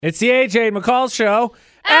It's the AJ and McCall show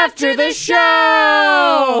after the show.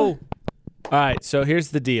 All right, so here's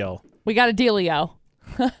the deal. We got a dealio.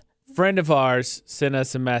 Friend of ours sent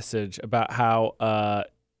us a message about how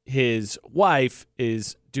his wife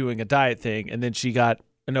is doing a diet thing, and then she got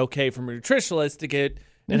an okay from a nutritionalist to get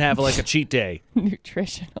and have like a cheat day.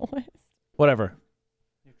 Nutritionalist. Whatever.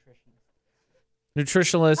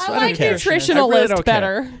 Nutritionalist. I don't like care. nutritionalist I really don't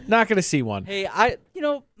better. care. Not going to see one. Hey,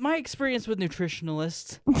 my experience with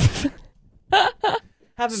nutritionalists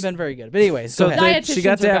haven't been very good. But anyways, So go ahead. then she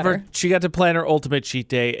got Dietitians to are have better. she got to plan her ultimate cheat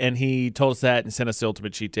day, and he told us that and sent us the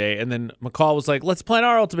ultimate cheat day. And then McCall was like, "Let's plan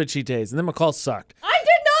our ultimate cheat days." And then McCall sucked. I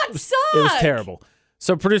did not suck. It was terrible.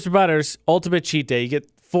 So Producer Butterz ultimate cheat day. You get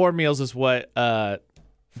 4 meals is what the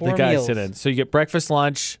 4 guy meals. sent in. So you get breakfast,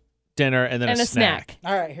 lunch, dinner, and then And a a snack.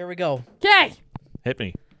 All right, here we go. Okay. Hit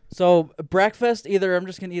me. So breakfast, either I'm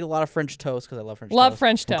just gonna eat a lot of French toast because I love French Love toast.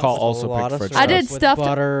 French toast. McCall With also a lot picked of French syrup I did toast. with stuffed-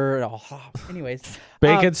 butter. Anyways,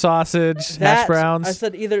 Bacon, sausage, that, hash browns. I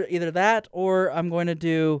said either that or I'm going to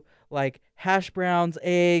do like hash browns,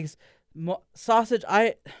 eggs, sausage.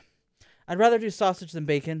 I'd rather do sausage than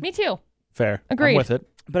bacon, Me too. Fair. Agreed. I'm with it.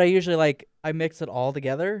 but I usually I mix it all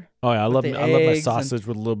together. Oh yeah, I love the my eggs sausage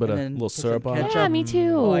with a little bit of and then little put some syrup on it. ketchup. Yeah, me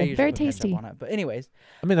too. Well, I usually Very put ketchup tasty. on it. But anyways,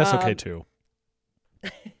 I mean that's okay too.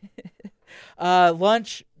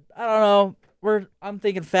 lunch. I don't know. I'm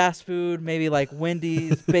thinking fast food, maybe like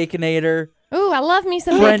Wendy's, Baconator, Ooh, I love me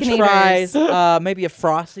some French Baconators. fries, maybe a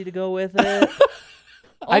Frosty to go with it.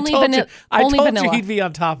 Only I only told vanilla. you he'd be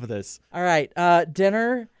on top of this. All right,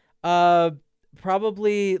 dinner.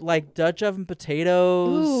 Probably like Dutch oven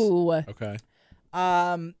potatoes. Ooh. Okay.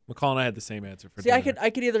 McCall and I had the same answer for See, dinner. I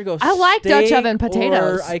could either go. I like Dutch steak, oven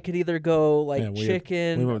potatoes. Or I could either go like Yeah, we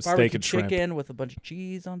chicken, went with steak barbecue and shrimp. chicken with a bunch of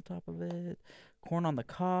cheese on top of it, corn on the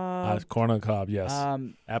cob, Corn on the cob, yes.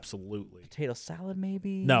 um, Absolutely. potato salad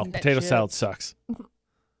maybe. No, potato chips. salad sucks.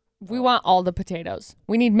 We want all the potatoes.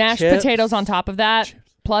 We need mashed Chips. potatoes on top of that, Chips.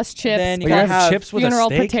 plus chips, Then you plus gotta have chips with a funeral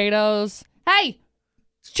steak? potatoes. Hey,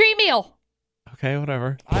 it's cheat meal. Okay,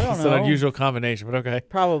 whatever. I don't It's know. an unusual combination, but okay.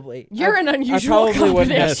 Probably. You're an I unusual probably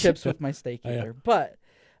wouldn't have combination. chips with my steak Yeah. either. But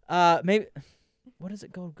maybe. What does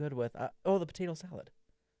it go good with? The potato salad.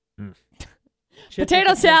 Mm. Chips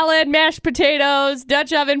Potato with salad, mashed potatoes,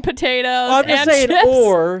 Dutch oven potatoes, I'm just and saying, chips.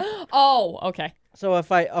 or Oh, okay. so if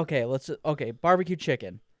barbecue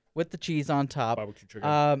chicken with the cheese on top. Barbecue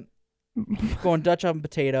chicken. Going Dutch oven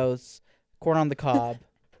potatoes, corn on the cob.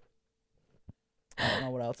 I don't know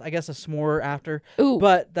what else. I guess a s'more after. Ooh,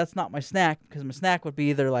 But that's not my snack because my snack would be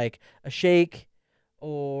either like a shake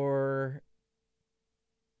or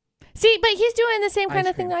see, but he's doing the same kind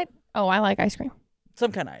Ice of thing. cream. I like ice cream.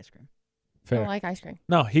 some kind of ice cream. I Fair. like ice cream.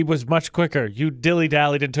 No, he was much quicker. You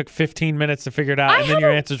dilly-dallied and took 15 minutes to figure it out, I and then have your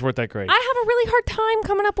a- answers weren't that great. I have a really hard time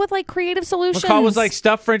coming up with like creative solutions. McCall was like,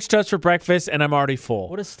 stuffed French toast for breakfast, and I'm already full.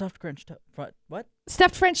 What is stuffed French toast? What?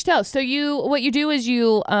 stuffed French toast. So what you do is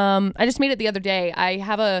I just made it the other day. I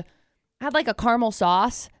had like a caramel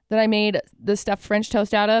sauce that I made the stuffed French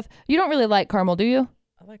toast out of. You don't really like caramel, do you?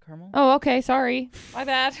 I like caramel. Oh, okay. Sorry. My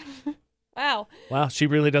bad. Wow. Wow, she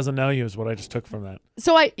really doesn't know you is what I just took from that.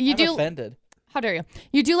 So I'm do offended. how dare you?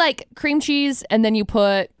 You do like cream cheese and then you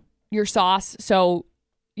put your sauce. So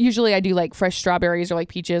usually I do like fresh strawberries or like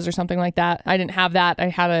peaches or something like that. I didn't have that. I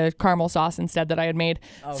had a caramel sauce instead that I had made.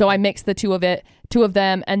 So I mixed the two of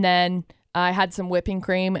them, and then I had some whipping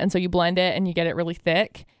cream, and so you blend it and you get it really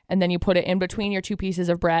thick, and then you put it in between your 2 pieces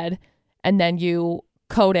of bread, and then you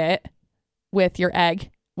coat it with your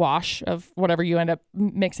egg wash of whatever you end up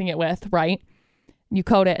mixing it with, right? You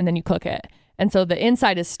coat it and then you cook it. And so the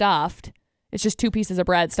inside is stuffed. It's just 2 pieces of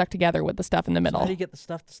bread stuck together with the stuff in the So middle. how do you get the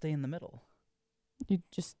stuff to stay in the middle? You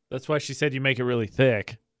just That's why she said you make it really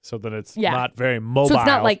thick so that it's Yeah. not very mobile.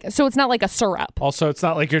 so it's not like a syrup. Also, it's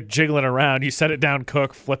not like you're jiggling around. You set it down,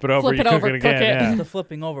 cook, flip it over, Flip you it cook over, it again. cook it. Yeah. The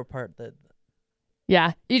flipping over part that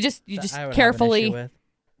Yeah. You just I would have an issue carefully with.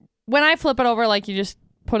 when I flip it over, like you just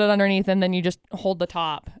put it underneath and then you just hold the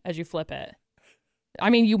top as you flip it.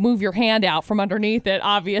 I mean, you move your hand out from underneath it,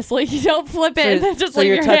 obviously. You don't flip it and then just so leave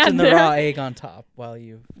you're your touching hand the there. raw egg on top while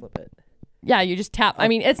you flip it. Yeah, you just tap. I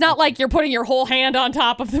mean, it's not like you're putting your whole hand on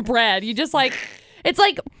top of the bread. You just like, it's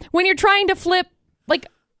like when you're trying to flip, like,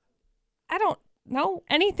 I don't know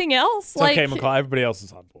anything else. It's like, okay, McCall. Everybody else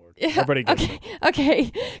is on board. Everybody gets it.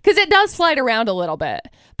 Okay. Because it does slide around a little bit.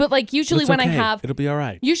 But like usually It's when I okay. have, It'll be all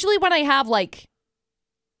right. like,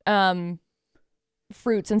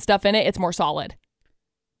 fruits and stuff in it, it's more solid.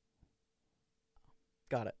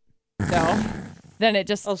 Got it. So then it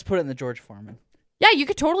just, I'll just put it in the George Foreman. Yeah, you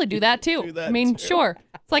could totally do that too. do that I mean, too. sure.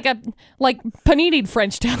 It's like panini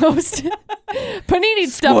French toast. Panini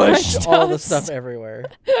stuffed French toast. all the stuff everywhere.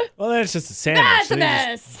 Well, then it's just a sandwich. That's so a you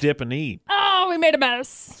just mess. dip and eat. Oh, we made a mess.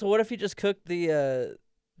 So what if you just cook the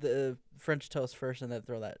French toast first and then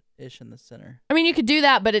throw that ish in the center? I mean, you could do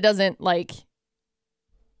that, but it doesn't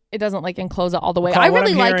enclose it all the way. Carl, I what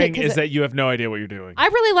really I'm like hearing it is because that you have no idea what you're doing. I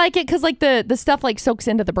really like it because like the stuff like soaks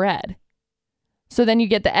into the bread. So then you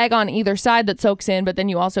get the egg on either side that soaks in, but then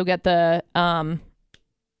you also get the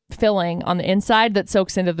filling on the inside that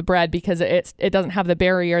soaks into the bread because it doesn't have the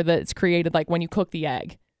barrier that's created like when you cook the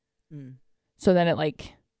egg. Mm. So then it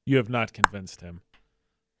like You have not convinced him.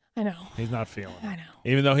 I know. He's not feeling it. I know.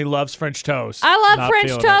 Even though he loves French toast. I love not French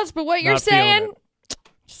feeling toast, it. but what you're Not feeling saying, it.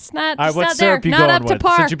 just not, All right, just what not there. syrup you Not going up to with?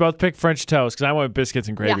 par. Since you both picked French toast, because I went with biscuits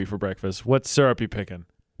and gravy Yeah. for breakfast. What syrup you picking?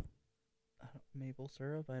 Maple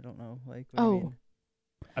syrup? I don't know. Like, Oh.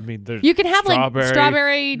 I mean, there's You can have strawberry, like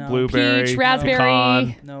strawberry, No. blueberry, peach, raspberry.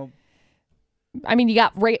 pecan. No. I mean, you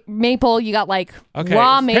got maple. You got like Okay,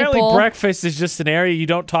 raw apparently maple. breakfast is just an area you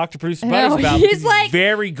don't talk to Producer No, Butterz about. he's because like,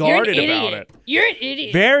 very You're an guarded about idiot. it. You're an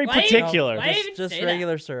idiot. Very Why- particular. why even Just say that?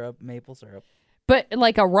 regular syrup, maple syrup. But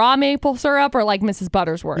like a raw maple syrup or like Mrs.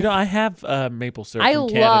 Buttersworth. You know, I have maple syrup I from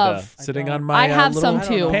Canada love- sitting I on don't- my I have little some I don't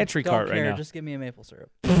too. know. pantry Don't cart care. right now. Just give me a maple syrup.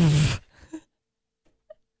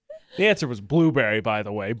 The answer was blueberry, by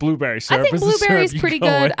the way. Blueberry I syrup think is the syrup blueberry's you pretty go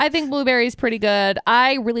good. with. I think blueberry's pretty good.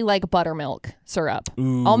 I really like buttermilk syrup.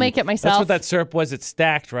 Ooh, I'll make it myself. That's what that syrup was. It's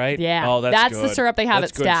stacked, right? Yeah. Oh, that's the good. syrup they have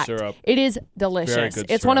That's it good stacked. syrup. It is delicious. good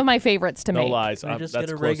It's one syrup. of my favorites to No make. lies. Can I just That's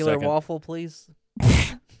get a close regular second. waffle, please?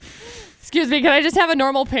 Excuse me, can I just have a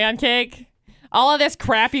normal pancake? All of this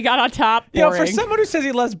crap you got on top. You know, for boring. someone who says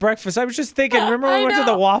he loves breakfast, I was just thinking, remember when I we went to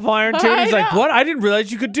know. the waffle iron too? And he's I like, know. what? I didn't realize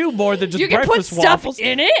you could do more than just you can put breakfast stuff waffles.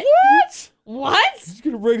 in it. What? What? Just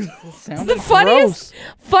get a regular. Sounds The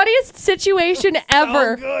funniest situation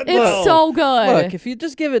ever. good, It's though. so good. Look, if you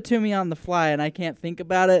just give it to me on the fly and I can't think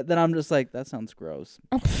about it, then I'm just like, that sounds gross.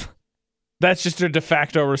 That's just a de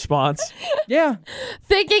facto response. Yeah.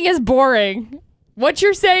 Thinking is boring. What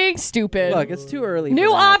you're saying, stupid. Look, it's too early. New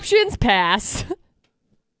for that. options, pass.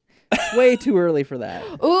 Way too early for that.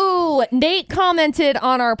 Ooh, Nate commented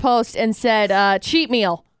on our post and said, cheat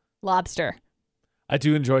meal, lobster. I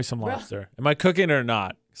do enjoy some lobster. Am I cooking or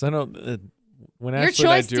not? Because I don't. When Your Ashley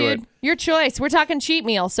and I choice, do dude. it. Your choice. We're talking cheat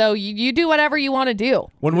meal, so you do whatever you want to do.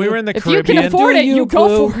 When we were in the If you Caribbean, can afford it, you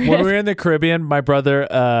go for when we it. were in the Caribbean, my brother,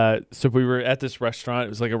 so we were at this restaurant. It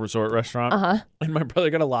was like a resort restaurant. Uh-huh. And my brother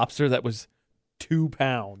got a lobster that was 2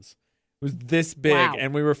 pounds. It was this big. Wow.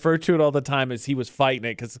 And we refer to it all the time as he was fighting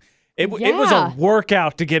it because it was Yeah. a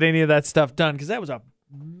workout to get any of that stuff done because that was a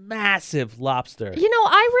massive lobster. You know,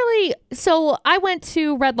 I went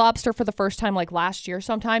to Red Lobster for the first time like last year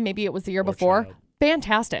sometime. Maybe it was the year Poor before. child.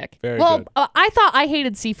 Fantastic. Very well, good. I thought I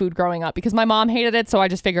hated seafood growing up because my mom hated it, so I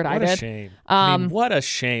just figured I What a did. shame. I mean, what a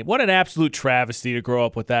shame. What an absolute travesty to grow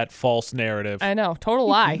up with that false narrative. I know, total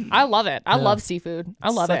lie. I love it. I love seafood.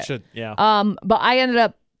 I love it. Yeah. But I ended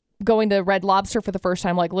up going to Red Lobster for the first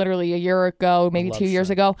time, like literally a year ago, maybe love 2 years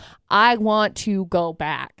shrimp. ago. I want to go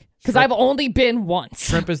back because I've only been once.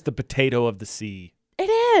 Shrimp is the potato of the sea. It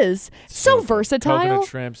is so good. versatile. Coconut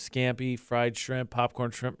shrimp, scampi, fried shrimp,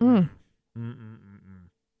 popcorn shrimp.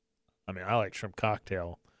 I mean, I like shrimp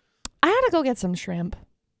cocktail. I had to go get some shrimp.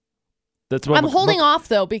 That's what I'm holding off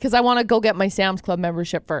though because I want to go get my Sam's Club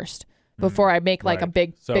membership first before I make like a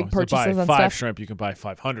big purchases buy and 5 stuff. shrimp, you can buy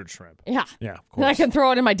 500 shrimp. Yeah, Yeah, of and I course. can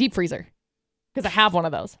throw it in my deep freezer because I have one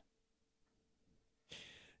of those.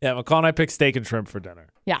 Yeah, McCall and I picked steak and shrimp for dinner.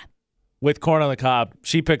 Yeah, With corn on the cob.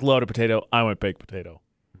 She picked loaded potato. I went baked potato.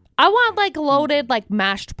 I want like loaded like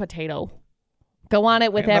mashed potato. Go on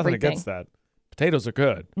it with I got nothing everything. against that. Potatoes are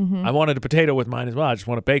good. Mhm. I wanted a potato with mine as well. I just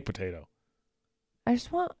want a baked potato. I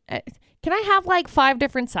just want. Can I have like 5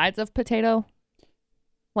 different sides of potato?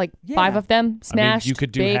 Like Yeah. 5 of them smashed. I mean, you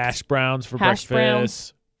could do baked. hash browns for hash breakfast,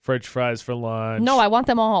 browns. French fries for lunch. No, I want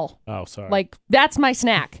them all. Oh, sorry. Like that's my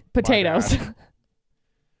snack. Potatoes. bad.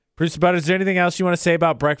 Producer Butterz, is there anything else you want to say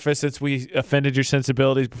about breakfast since we offended your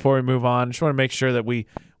sensibilities before we move on? Just want to make sure that we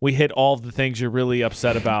hit all of the things you're really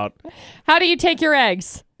upset about. How do you take your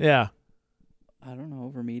eggs? Yeah. I don't know,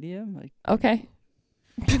 over medium? Like, Okay.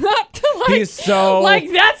 Like, He's so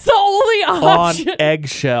like that's the only on option.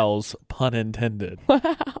 eggshells, pun intended. Wow.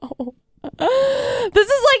 This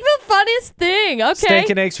is like the funnest thing. Okay. Steak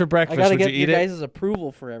and eggs for I breakfast. gotta Would get you you eat it? guys'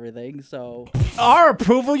 approval for everything, so. Our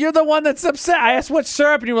approval? You're the one that's upset. I asked what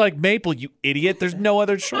syrup, and you were like, maple, you idiot. There's no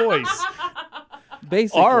other choice.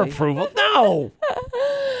 Basically. Our approval? No.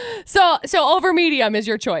 So over medium is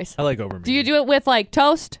your choice. I like over medium. Do you do it with like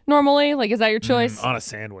toast normally? Like, is that your choice? On a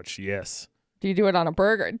sandwich, yes. Do you do it on a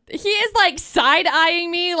burger? He is like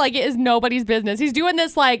side-eyeing me like it is nobody's business. He's doing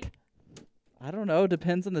this like... I don't know.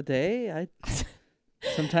 Depends on the day.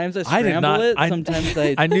 Sometimes I I did scramble not- it. I- Sometimes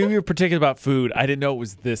I... I knew you were particular about food. I didn't know it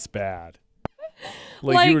was this bad.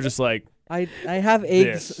 Like you were just like... I have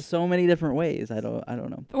eggs This. so many different ways. I don't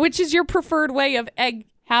know. Which is your preferred way of egg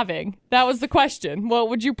having? That was the question. What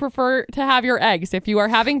would you prefer to have your eggs? If you are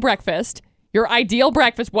having breakfast, your ideal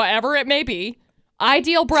breakfast, whatever it may be,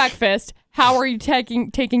 ideal breakfast, how are you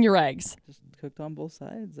taking your eggs? Just cooked on both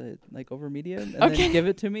sides. I like over medium, and then give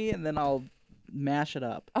it to me, and then I'll mash it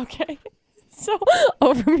up. Okay. So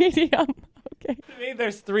over medium. Okay. To me,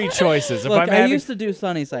 there's 3 choices. Look, I used to do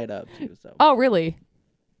sunny side up too. So. Oh, really?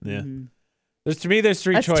 Yeah. Mhm. There's 3 That's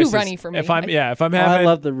choices. too runny for me. If I'm having, I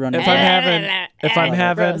love the runny. if I'm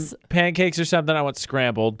having Gross. pancakes or something, I want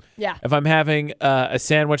scrambled. Yeah. If I'm having a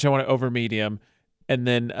sandwich, I want it over medium, and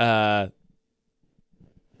then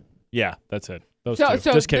yeah, that's it. Those two.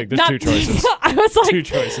 Just kidding. There's 2 choices. I was like 2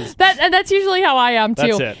 choices. and that's usually how I am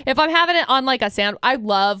too. That's it. If I'm having it on like a sandwich, I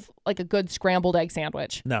love like a good scrambled egg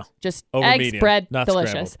sandwich. No. Just Over eggs, medium, bread, not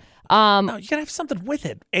delicious. No, you gotta have something with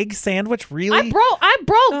it. Egg sandwich, really? I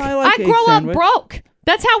broke. No, I like I egg grow sandwich. up broke.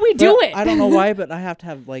 That's how we do But it. I don't know why, but I have to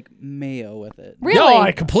have like mayo with it. Really? No,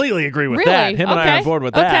 I completely agree with Really? that. Him and I are on board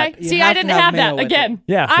with that. Okay. You See, have I to didn't have have mayo that with again. it.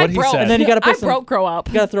 Yeah, I what he broke. said. And then you gotta put I broke grow up.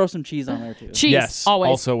 You gotta throw some cheese on there too. Cheese. Yes, Always.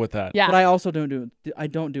 also with that. Yeah. But I also don't do it. I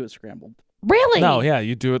don't do it scrambled. Really? No, yeah,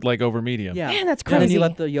 you do it like over medium. Yeah. Man, that's And then crazy. you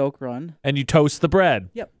let the yolk run. And you toast the bread.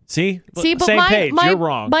 Yep. See? See, but Same my, page. my, You're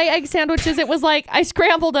wrong. my egg sandwiches, it was like I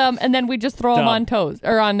scrambled them and then we just throw them Dumb. on toast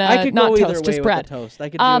or on I could not go either toast, way just with bread. the toast. I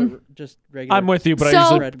could do it just regular. I'm with you, but So- I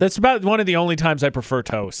usually that's about one of the only times I prefer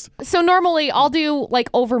toast. So normally I'll do like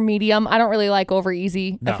over medium. I don't really like over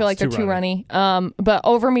easy. No, I feel like it's they're too too runny. But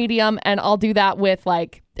over medium, and I'll do that with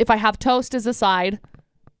like if I have toast as a side.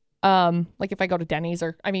 Like if I go to Denny's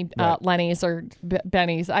or Right. Lenny's or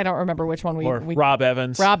Benny's. I don't remember which one Or we Rob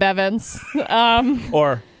Evans. Rob Evans.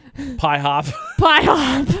 Or Pie Hop. Pie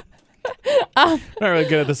Hop. Not really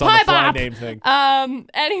good at this on Pie the fly Bop. name thing.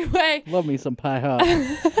 Anyway, Love me some pie hop.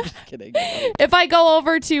 Just kidding. if I go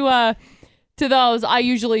over to those, I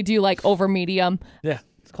usually do like over medium. Yeah.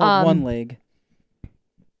 It's called one leg.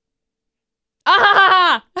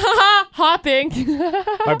 Hopping.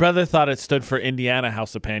 My brother thought it stood for Indiana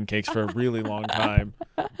House of Pancakes for a really long time.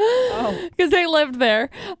 Because they lived there.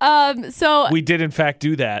 So We did in fact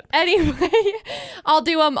do that. anyway, I'll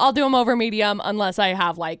do them over medium unless I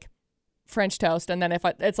have like French toast, and then if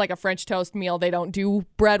it's like a French toast meal, they don't do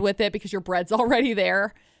bread with it because your bread's already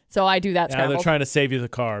there. So I do that Yeah, scrambled. they're trying to save you the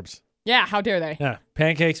carbs. Yeah, how dare they? Yeah.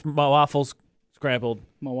 Pancakes, waffles, scrambled,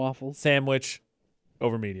 My waffles. sandwich,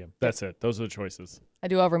 over medium. That's it. Those are the choices. I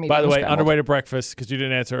do over medium. By the way, scrambled. underrated breakfast, because you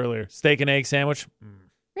didn't answer earlier. Steak and egg sandwich.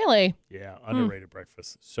 Really? Yeah, underrated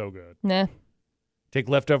breakfast. So good. Nah. Take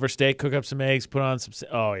leftover steak, cook up some eggs, put on some.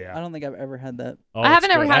 Oh yeah. I don't think I've ever had that. Oh, I it's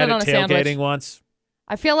haven't ever good. had I it on a sandwich. tailgating once.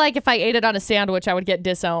 I feel like if I ate it on a sandwich, I would get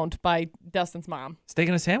disowned by Dustin's mom. Steak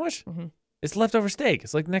and a sandwich? Mm-hmm. It's leftover steak.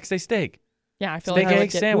 It's like next day steak. Yeah, I feel Steak like I would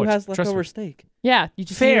egg get, sandwich. Who has Trust leftover me. steak? Yeah, you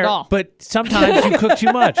just eat Fair, it all. but sometimes you cook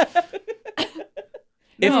too much.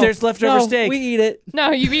 If No, there's leftover no, steak, we eat it.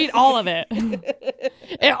 No, you eat all of it.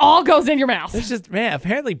 It all goes in your mouth. it's just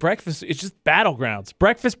apparently breakfast. It's just battlegrounds.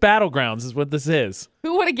 Breakfast battlegrounds is what this is.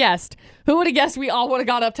 Who would have guessed? Who would have guessed we all would have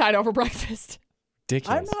got uptight over breakfast? I'm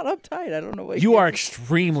Ridiculous. not uptight. I don't know what You are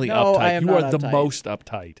extremely No, uptight. I am You are not the uptight. most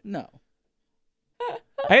uptight. No.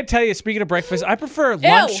 I gotta tell you, speaking of breakfast, I prefer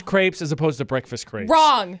lunch crepes as opposed to breakfast crepes.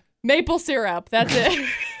 Wrong. Maple syrup. That's it.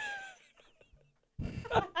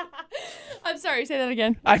 I'm sorry. Say that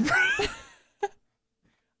again.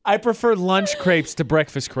 I prefer lunch crepes to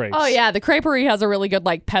breakfast crepes. Oh yeah, the creperie has a really good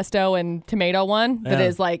like pesto and tomato one that Yeah.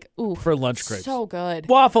 is like ooh For lunch crepes. so good.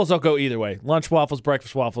 Waffles, I'll go either way. Lunch waffles,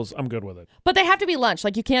 breakfast waffles, I'm good with it. But they have to be lunch.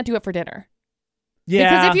 Like you can't do it for dinner. Yeah.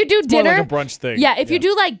 Because if you do it's more dinner- like a brunch thing. Yeah, if you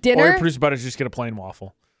do like Or dinner, Producer Butterz, just get a plain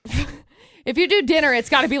waffle. if you do dinner, it's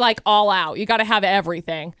got to be like all out. You got to have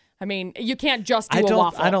everything. I mean, you can't just do a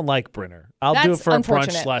waffle. I don't like Briner. I'll do it That's for a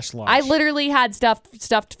unfortunate. brunch/lunch. I literally had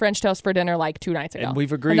stuffed French toast for dinner like 2 nights ago. And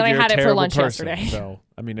we've agreed And then you're I had a it for terrible lunch person. yesterday. So,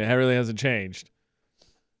 I mean, it really hasn't changed.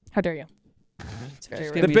 How dare you? It's very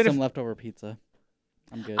Just rude. give me bit some of- leftover pizza.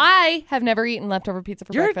 I'm good. I have never eaten leftover pizza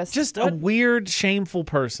for You're breakfast. just a weird, shameful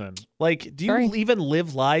person. Like, do you Sorry. even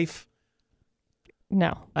live life?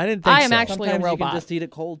 no. I didn't think I am so. actually a Sometimes you robot. can just eat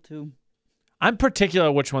it cold too. I'm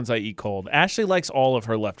particular which ones I eat cold. Ashley likes all of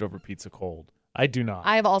her leftover pizza cold. I do not.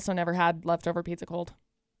 I have also never had leftover pizza cold.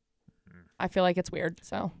 I feel like it's weird.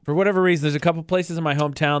 So For whatever reason, there's a couple places in my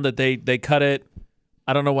hometown that they cut it.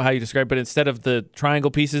 I don't know how you describe it, but instead of the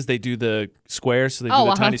triangle pieces, they do the squares. So they do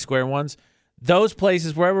the tiny square ones. Those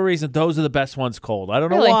places, for whatever reason, those are the best ones cold. I don't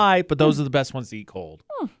know why, but those are the best ones to eat cold.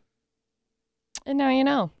 And now you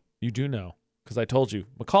know. You do know, because I told you.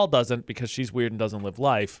 McCall doesn't because she's weird and doesn't live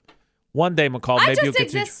life. One day, McCall, maybe you'll get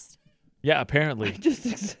exist. Yeah, apparently. I just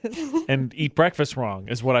exist. And eat breakfast wrong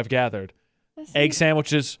is what I've gathered. Egg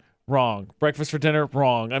sandwiches, wrong. Breakfast for dinner,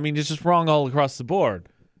 wrong. I mean, it's just wrong all across the board.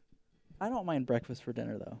 I don't mind breakfast for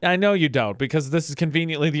dinner, though. I know you don't, because this is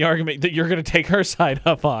conveniently the argument that you're going to take her side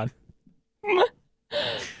up on. We're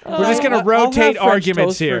just going to rotate I'll have French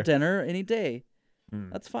arguments toast here. for dinner any day.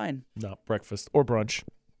 That's fine. No, breakfast or brunch.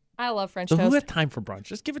 I love French So toast. who had time for brunch?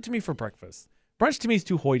 Just give it to me for breakfast. Brunch to me is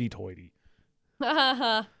too hoity-toity.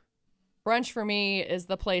 Brunch for me is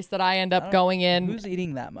the place that I end up going in. Who's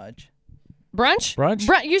eating that much? Brunch?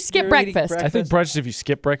 Brunch? You skip You're eating breakfast. I think brunch is if you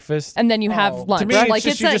skip breakfast. And then you have Oh. lunch. To me, like it's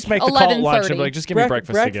it's you like just make the call at lunch and 11:30. be like, just give me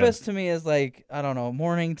breakfast again. Breakfast to me is like, I don't know,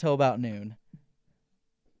 morning till about noon.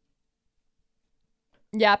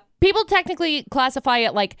 Yeah, people technically classify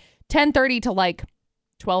it like 10:30 to like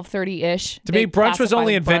 12:30-ish. To me, brunch was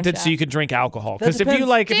only invented so you could drink alcohol. Because if you're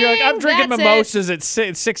like, I'm drinking That's mimosas at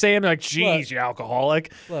 6 a.m., you're like, geez, you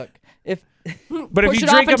alcoholic. Look, if But Push if you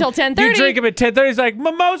it drink off them, until you 10:30. drink them at 10:30, it's like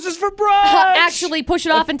mimosas for brunch. Actually, push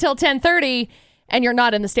it off until 10:30, and you're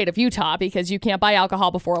not in the state of Utah because you can't buy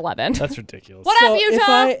alcohol before 11. That's ridiculous. What up,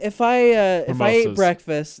 Utah? if I ate Mimosas.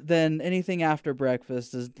 breakfast, then anything after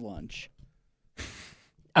breakfast is lunch.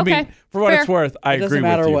 I mean, Okay, for what fair. it's worth, I It agree doesn't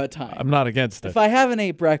matter with you. what time. I'm not against it. If I haven't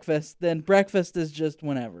ate breakfast, then breakfast is just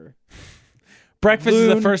whenever. Breakfast is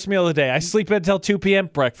the Noon. first meal of the day. I sleep until 2 p.m.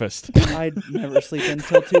 Breakfast. I never sleep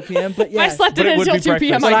until 2 p.m. But If I yes, slept But in it would until be 2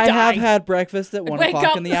 p.m. but breakfast. I I'd have die. had breakfast at 1 Wake o'clock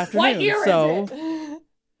up. in the afternoon. What year so is it?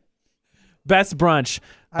 Best brunch.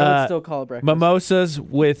 I would still call it breakfast. Mimosas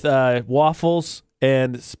with waffles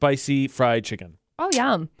and spicy fried chicken. Oh,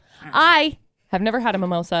 yum. I have never had a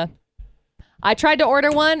mimosa. I tried to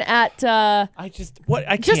order one at. I can't. Just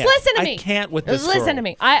listen to me. I can't with this Listen girl. to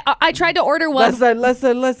me. I tried to order one.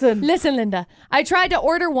 Listen. Listen, Linda. I tried to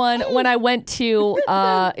order one when I went to.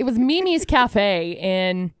 It was Mimi's Cafe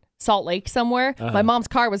in Salt Lake somewhere. My mom's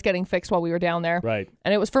car was getting fixed while we were down there. Right.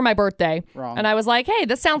 And it was for my birthday. Wrong. And I was like, hey,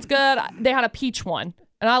 this sounds good. They had a peach one.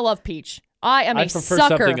 And I love peach. I am I a prefer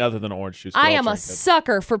sucker. something other than orange juice. but I I'll am a drink it.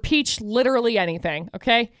 sucker for peach, literally anything.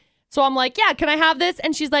 Okay. So I'm like, yeah, can I have this?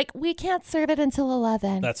 And she's like, we can't serve it until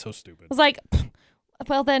 11. That's so stupid. I was like,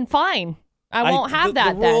 well, then fine. I won't have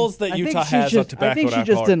that the then. rules that I think Utah she has just, of tobacco I think and she just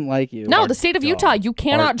alcohol didn't like you. No, the state of Utah, you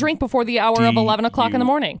cannot Are drink before the hour of 11 o'clock in the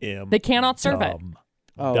morning. dumb. They cannot serve it Dumb.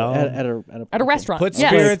 Oh, Dumb. at at a restaurant. Put Yes.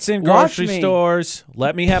 spirits in Watch grocery me. stores.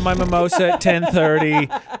 Let me have my mimosa at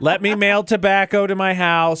 10:30. Let me mail tobacco to my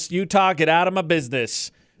house. Utah, get out of my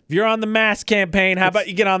business. If you're on the mask campaign, how about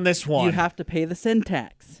you get on this one? You have to pay the sin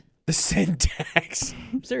tax. the sin tax.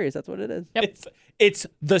 I'm serious. That's what it is. Yep. It's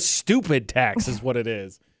the stupid tax is what it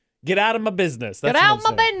is. Get out of my business. That's Get what out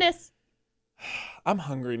I'm my saying. business. I'm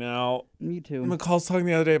hungry now. Me too. McCall's talking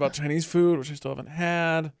the other day about Chinese food, which I still haven't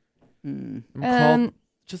had. Mm. McCall,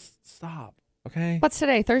 just stop, okay? What's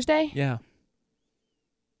today? Thursday? Yeah.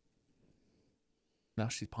 Now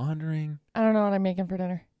she's pondering. I don't know what I'm making for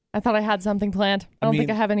dinner. I thought I had something planned. I don't think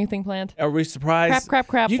I have anything planned. Are we surprised?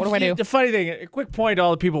 Crap. What do I do? The funny thing, a quick point to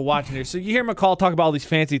all the people watching here. So you hear McCall talk about all these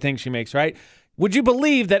fancy things she makes, right? Would you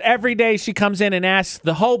believe that every day she comes in and asks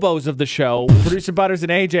the hobos of the show, Producer Butterz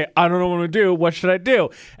and AJ, I don't know what to do. What should I do?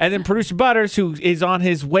 And then Producer Butterz, who is on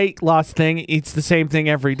his weight loss thing, eats the same thing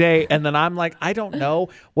every day. And then I'm like, I don't know.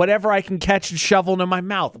 Whatever I can catch and shovel into my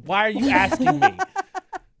mouth. Why are you asking me?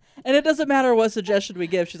 And it doesn't matter what suggestion we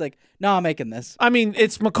give. She's like, no, I'm making this. I mean,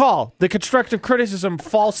 it's McCall. The constructive criticism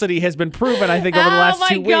falsity has been proven, I think, over the last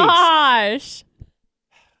 2 weeks. Oh my gosh.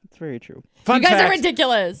 It's very true. Fun You guys fact, are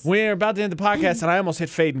ridiculous. We're about to end the podcast, and I almost hit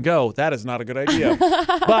fade and go. That is not a good idea.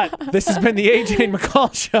 But this has been the AJ and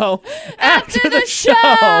McCall show after the show.